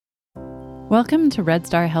Welcome to Red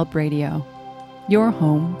Star Help Radio, your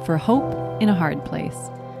home for hope in a hard place.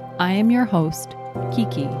 I am your host,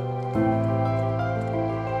 Kiki.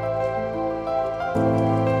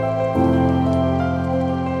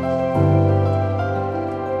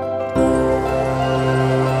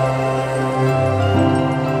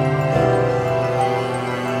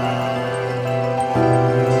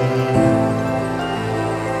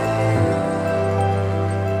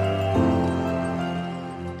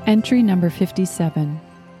 Entry number 57,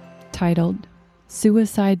 titled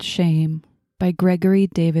Suicide Shame by Gregory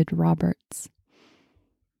David Roberts.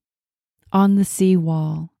 On the sea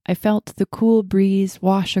wall, I felt the cool breeze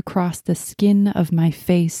wash across the skin of my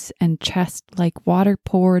face and chest like water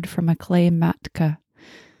poured from a clay matka.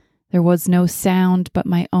 There was no sound but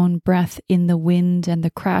my own breath in the wind and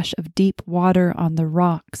the crash of deep water on the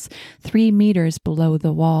rocks 3 meters below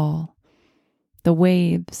the wall. The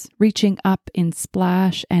waves, reaching up in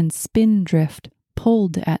splash and spin drift,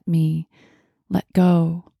 pulled at me. Let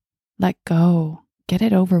go, get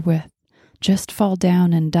it over with, just fall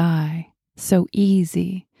down and die. So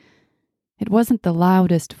easy. It wasn't the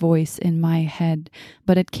loudest voice in my head,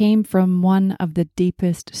 but it came from one of the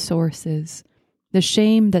deepest sources. The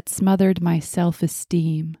shame that smothered my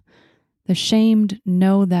self-esteem. The shamed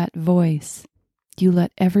know that voice. You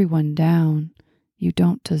let everyone down. You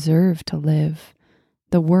don't deserve to live.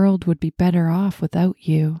 The world would be better off without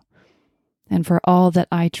you. And for all that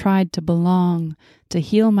I tried to belong, to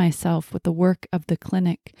heal myself with the work of the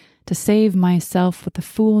clinic, to save myself with the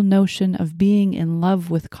fool notion of being in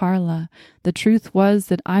love with Carla, the truth was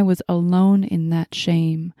that I was alone in that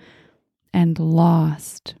shame and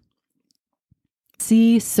lost.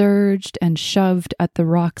 Sea surged and shoved at the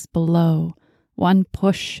rocks below. One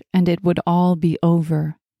push and it would all be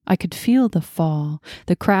over. I could feel the fall,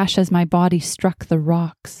 the crash as my body struck the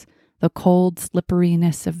rocks, the cold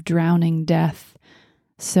slipperiness of drowning death.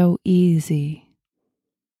 So easy.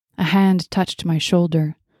 A hand touched my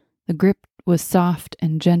shoulder. The grip was soft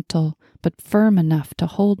and gentle, but firm enough to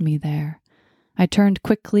hold me there. I turned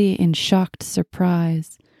quickly in shocked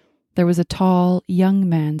surprise. There was a tall, young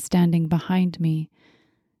man standing behind me.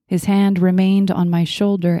 His hand remained on my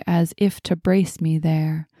shoulder as if to brace me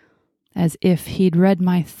there. As if he'd read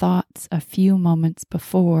my thoughts a few moments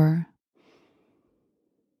before.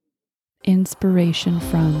 Inspiration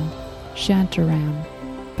from Shantaram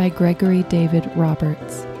by Gregory David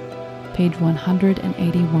Roberts, page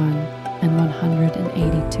 181 and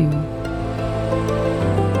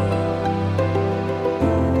 182.